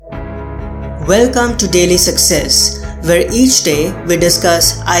Welcome to Daily Success, where each day we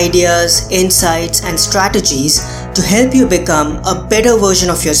discuss ideas, insights, and strategies to help you become a better version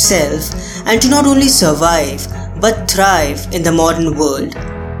of yourself and to not only survive but thrive in the modern world.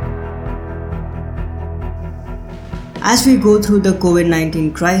 As we go through the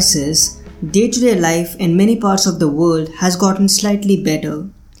COVID-19 crisis, day-to-day life in many parts of the world has gotten slightly better.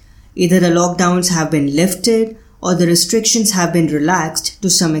 Either the lockdowns have been lifted or the restrictions have been relaxed to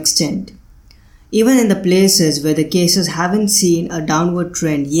some extent. Even in the places where the cases haven't seen a downward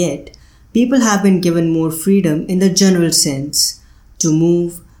trend yet, people have been given more freedom in the general sense to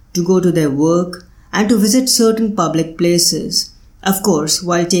move, to go to their work, and to visit certain public places, of course,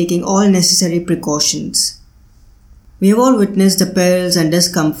 while taking all necessary precautions. We have all witnessed the perils and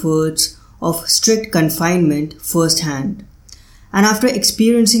discomforts of strict confinement firsthand. And after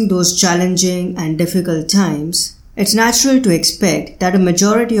experiencing those challenging and difficult times, it's natural to expect that a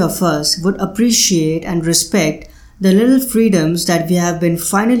majority of us would appreciate and respect the little freedoms that we have been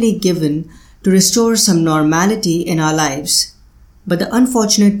finally given to restore some normality in our lives. But the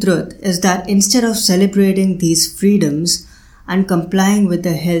unfortunate truth is that instead of celebrating these freedoms and complying with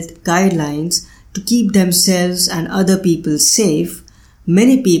the health guidelines to keep themselves and other people safe,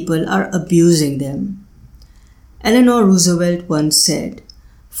 many people are abusing them. Eleanor Roosevelt once said,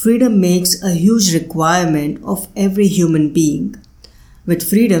 "Freedom makes a huge requirement of every human being. With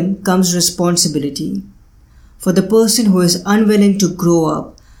freedom comes responsibility. For the person who is unwilling to grow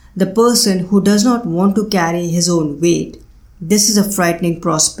up, the person who does not want to carry his own weight, this is a frightening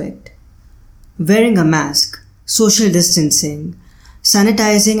prospect. Wearing a mask, social distancing,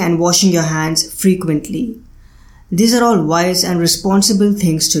 sanitizing and washing your hands frequently. These are all wise and responsible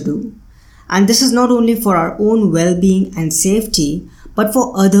things to do. And this is not only for our own well-being and safety, but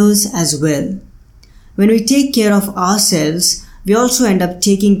for others as well. When we take care of ourselves, we also end up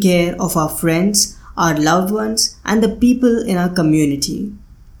taking care of our friends, our loved ones, and the people in our community.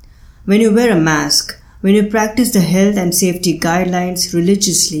 When you wear a mask, when you practice the health and safety guidelines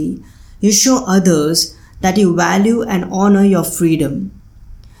religiously, you show others that you value and honor your freedom.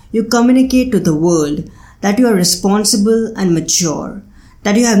 You communicate to the world that you are responsible and mature,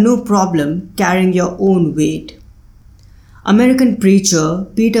 that you have no problem carrying your own weight. American preacher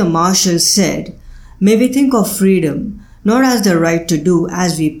Peter Marshall said, "May we think of freedom not as the right to do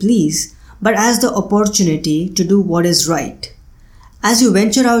as we please, but as the opportunity to do what is right." As you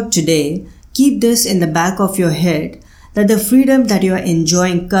venture out today, keep this in the back of your head that the freedom that you are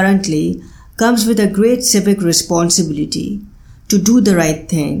enjoying currently comes with a great civic responsibility to do the right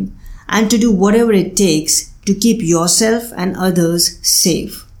thing and to do whatever it takes to keep yourself and others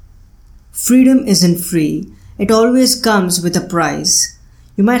safe. Freedom isn't free. It always comes with a price.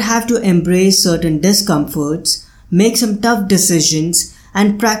 You might have to embrace certain discomforts, make some tough decisions,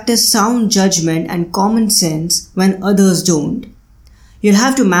 and practice sound judgment and common sense when others don't. You'll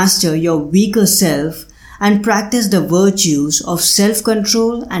have to master your weaker self and practice the virtues of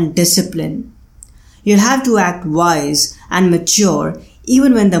self-control and discipline. You'll have to act wise and mature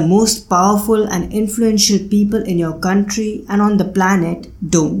even when the most powerful and influential people in your country and on the planet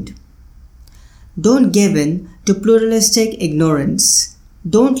don't. Don't give in to pluralistic ignorance.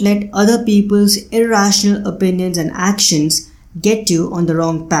 Don't let other people's irrational opinions and actions get you on the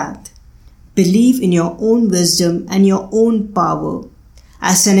wrong path. Believe in your own wisdom and your own power.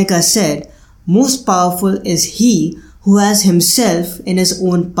 As Seneca said, most powerful is he who has himself in his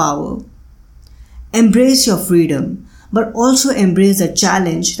own power. Embrace your freedom, but also embrace the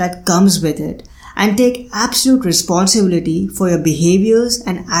challenge that comes with it and take absolute responsibility for your behaviors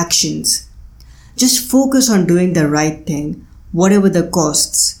and actions. Just focus on doing the right thing, whatever the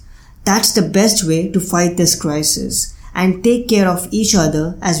costs. That's the best way to fight this crisis and take care of each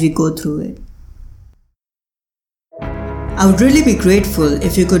other as we go through it. I would really be grateful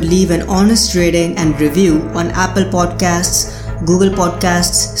if you could leave an honest rating and review on Apple Podcasts, Google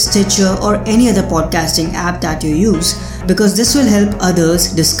Podcasts, Stitcher, or any other podcasting app that you use, because this will help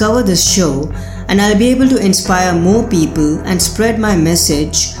others discover this show and I'll be able to inspire more people and spread my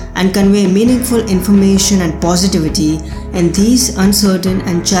message and convey meaningful information and positivity in these uncertain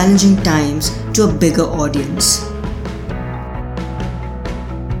and challenging times to a bigger audience.